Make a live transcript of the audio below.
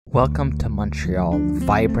Welcome to Montreal, the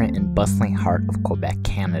vibrant and bustling heart of Quebec,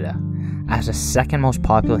 Canada. As the second most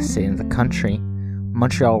populous city in the country,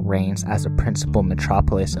 Montreal reigns as the principal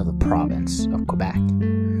metropolis of the province of Quebec.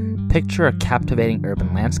 Picture a captivating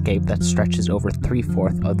urban landscape that stretches over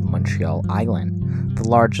 3/4 of the Montreal Island, the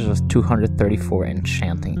largest of 234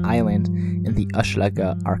 enchanting islands in the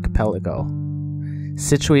Hochelaga archipelago.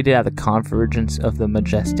 Situated at the convergence of the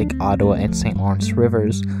majestic Ottawa and St. Lawrence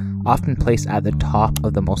rivers, often placed at the top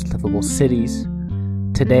of the most livable cities,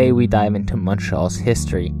 today we dive into Montreal's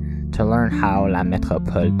history to learn how La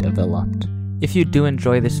Métropole developed. If you do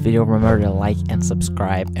enjoy this video, remember to like and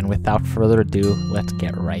subscribe, and without further ado, let's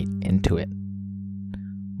get right into it.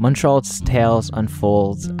 Montreal's tales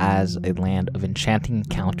unfolds as a land of enchanting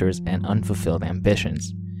encounters and unfulfilled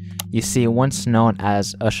ambitions. You see, once known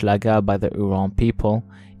as Hochelaga by the Huron people,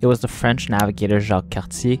 it was the French navigator Jacques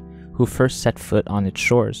Cartier who first set foot on its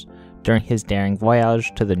shores during his daring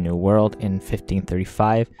voyage to the New World in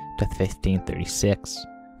 1535 to 1536.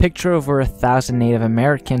 Picture over 1,000 Native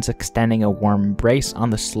Americans extending a warm embrace on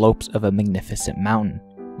the slopes of a magnificent mountain,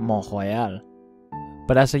 Mont-Royal.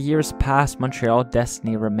 But as the years passed, Montreal's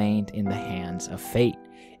destiny remained in the hands of fate.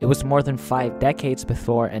 It was more than 5 decades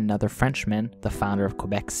before another Frenchman, the founder of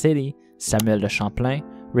Quebec City, Samuel de Champlain,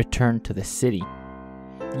 returned to the city.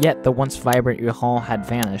 Yet the once vibrant Huron had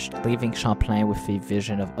vanished, leaving Champlain with a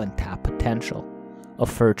vision of untapped potential, a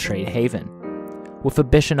fur trade haven. With a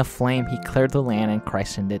vision of flame, he cleared the land and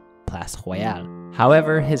christened it Place Royale.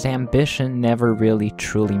 However, his ambition never really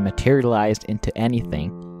truly materialized into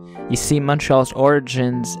anything. You see, Montreal's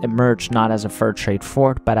origins emerged not as a fur trade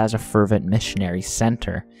fort, but as a fervent missionary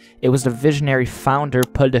center. It was the visionary founder,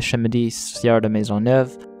 Paul de Chemedy, Sieur de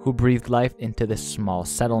Maisonneuve, who breathed life into this small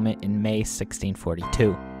settlement in May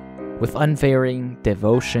 1642. With unvarying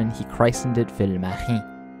devotion, he christened it Ville-Marie.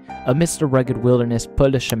 Amidst the rugged wilderness,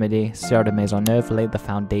 Paul de Chemedy, Sieur de Maisonneuve, laid the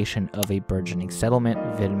foundation of a burgeoning settlement,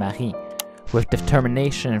 Ville-Marie. With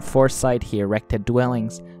determination and foresight, he erected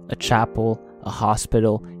dwellings, a chapel, a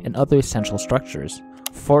hospital, and other essential structures,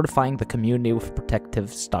 fortifying the community with protective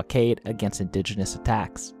stockade against indigenous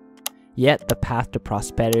attacks. Yet, the path to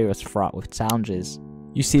prosperity was fraught with challenges.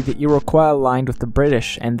 You see, the Iroquois aligned with the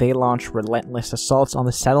British, and they launched relentless assaults on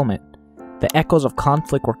the settlement. The echoes of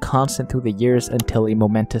conflict were constant through the years until a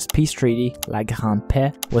momentous peace treaty, La Grande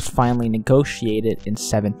Paix, was finally negotiated in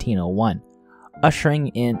 1701, ushering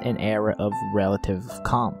in an era of relative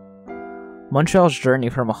calm. Montreal's journey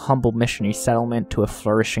from a humble missionary settlement to a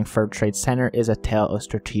flourishing fur trade center is a tale of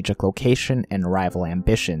strategic location and rival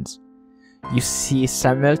ambitions. You see,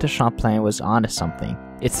 Samuel de Champlain was onto something.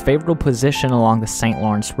 Its favorable position along the St.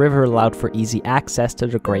 Lawrence River allowed for easy access to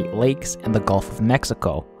the Great Lakes and the Gulf of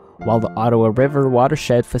Mexico, while the Ottawa River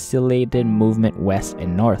watershed facilitated movement west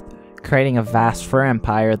and north, creating a vast fur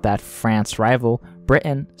empire that France's rival,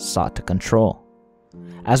 Britain, sought to control.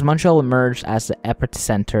 As Montreal emerged as the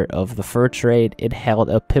epicenter of the fur trade, it held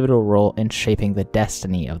a pivotal role in shaping the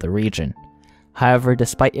destiny of the region. However,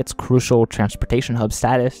 despite its crucial transportation hub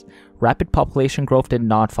status, rapid population growth did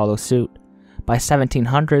not follow suit. By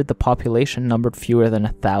 1700, the population numbered fewer than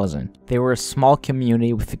 1,000. They were a small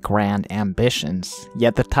community with grand ambitions,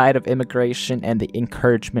 yet the tide of immigration and the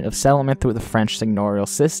encouragement of settlement through the French seigneurial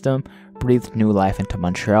system breathed new life into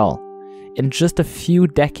Montreal. In just a few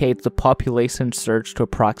decades, the population surged to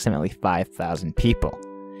approximately 5,000 people,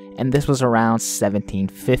 and this was around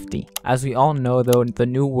 1750. As we all know, though, the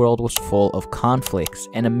New World was full of conflicts,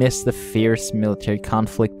 and amidst the fierce military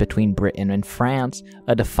conflict between Britain and France,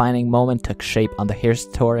 a defining moment took shape on the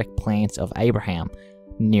historic plains of Abraham,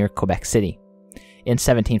 near Quebec City. In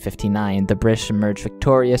 1759, the British emerged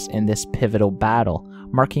victorious in this pivotal battle,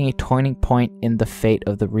 marking a turning point in the fate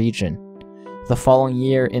of the region. The following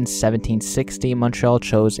year, in 1760, Montreal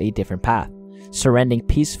chose a different path, surrendering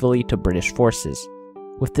peacefully to British forces.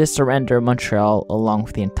 With this surrender, Montreal, along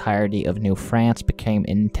with the entirety of New France, became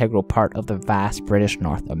an integral part of the vast British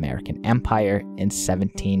North American Empire in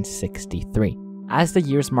 1763. As the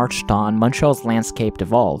years marched on, Montreal's landscape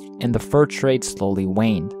devolved, and the fur trade slowly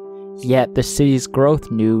waned. Yet, the city's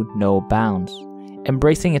growth knew no bounds.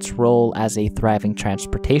 Embracing its role as a thriving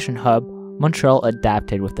transportation hub, Montreal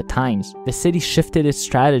adapted with the times. The city shifted its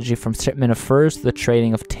strategy from shipment of furs to the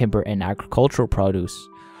trading of timber and agricultural produce,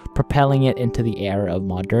 propelling it into the era of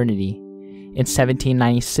modernity. In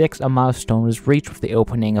 1796, a milestone was reached with the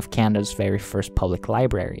opening of Canada's very first public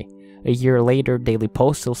library. A year later, daily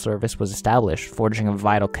postal service was established, forging a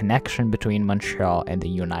vital connection between Montreal and the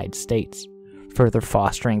United States, further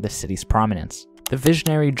fostering the city's prominence. The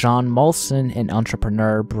visionary John Molson, an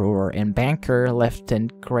entrepreneur, brewer, and banker, left a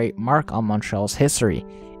great mark on Montreal's history.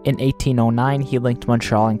 In 1809, he linked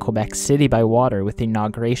Montreal and Quebec City by water with the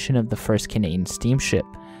inauguration of the first Canadian steamship,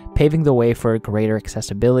 paving the way for greater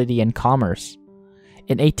accessibility and commerce.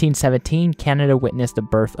 In 1817, Canada witnessed the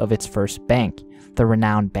birth of its first bank, the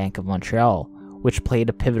renowned Bank of Montreal, which played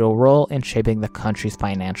a pivotal role in shaping the country's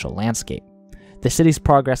financial landscape. The city's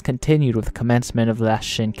progress continued with the commencement of the La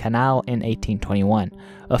Chine Canal in 1821,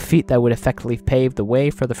 a feat that would effectively pave the way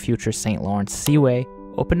for the future St. Lawrence Seaway,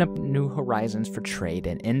 opened up new horizons for trade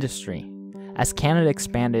and industry. As Canada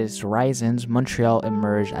expanded its horizons, Montreal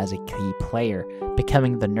emerged as a key player,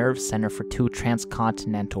 becoming the nerve center for two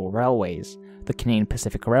transcontinental railways, the Canadian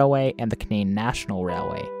Pacific Railway and the Canadian National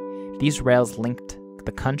Railway. These rails linked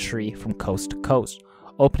the country from coast to coast,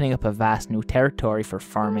 opening up a vast new territory for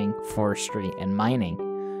farming, forestry, and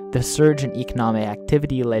mining. The surge in economic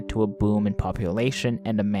activity led to a boom in population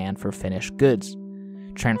and demand for finished goods,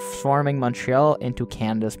 transforming Montreal into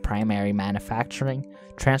Canada's primary manufacturing,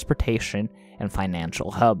 transportation, and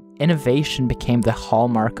financial hub. Innovation became the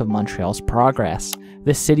hallmark of Montreal's progress.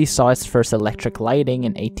 The city saw its first electric lighting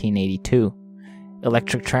in 1882,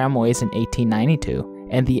 electric tramways in 1892,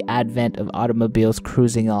 and the advent of automobiles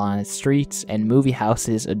cruising along its streets and movie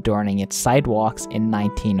houses adorning its sidewalks in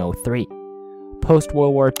 1903.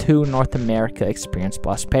 Post-World War II, North America experienced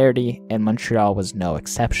prosperity, and Montreal was no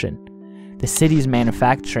exception. The city's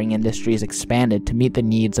manufacturing industries expanded to meet the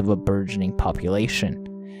needs of a burgeoning population.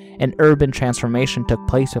 An urban transformation took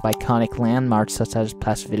place with iconic landmarks such as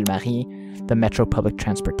Place Ville-Marie, the Metro public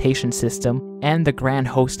transportation system, and the grand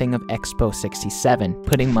hosting of Expo 67,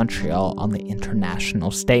 putting Montreal on the international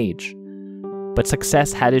stage. But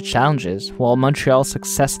success had its challenges. While Montreal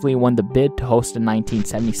successfully won the bid to host the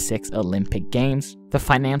 1976 Olympic Games, the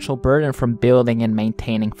financial burden from building and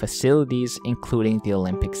maintaining facilities, including the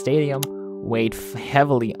Olympic Stadium, weighed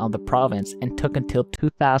heavily on the province and took until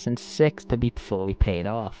 2006 to be fully paid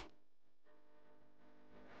off.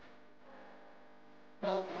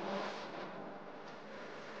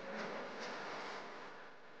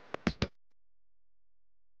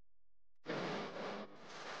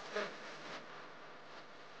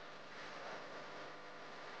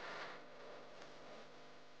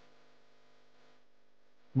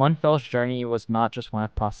 Montreal's journey was not just one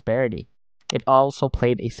of prosperity. It also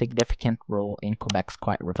played a significant role in Quebec's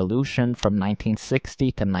Quiet Revolution from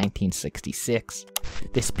 1960 to 1966.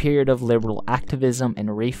 This period of liberal activism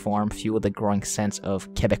and reform fueled a growing sense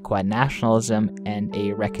of Quebecois nationalism and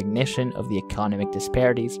a recognition of the economic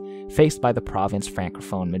disparities faced by the province's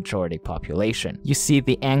francophone majority population. You see,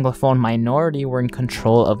 the anglophone minority were in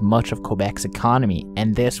control of much of Quebec's economy,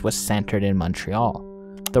 and this was centered in Montreal.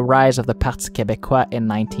 The rise of the Parti Québécois in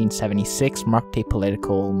 1976 marked a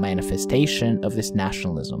political manifestation of this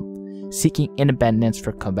nationalism, seeking independence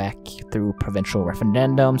for Quebec through provincial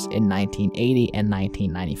referendums in 1980 and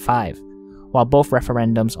 1995. While both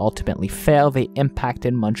referendums ultimately failed, they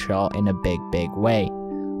impacted Montreal in a big way.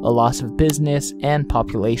 A loss of business and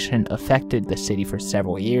population affected the city for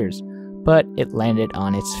several years, but it landed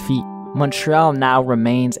on its feet. Montreal now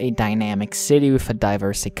remains a dynamic city with a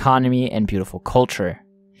diverse economy and beautiful culture.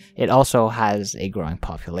 It also has a growing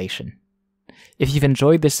population. If you've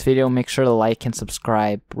enjoyed this video, make sure to like and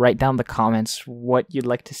subscribe. Write down in the comments what you'd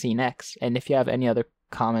like to see next. And if you have any other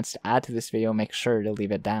comments to add to this video, make sure to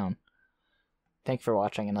leave it down. Thanks for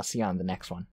watching, and I'll see you on the next one.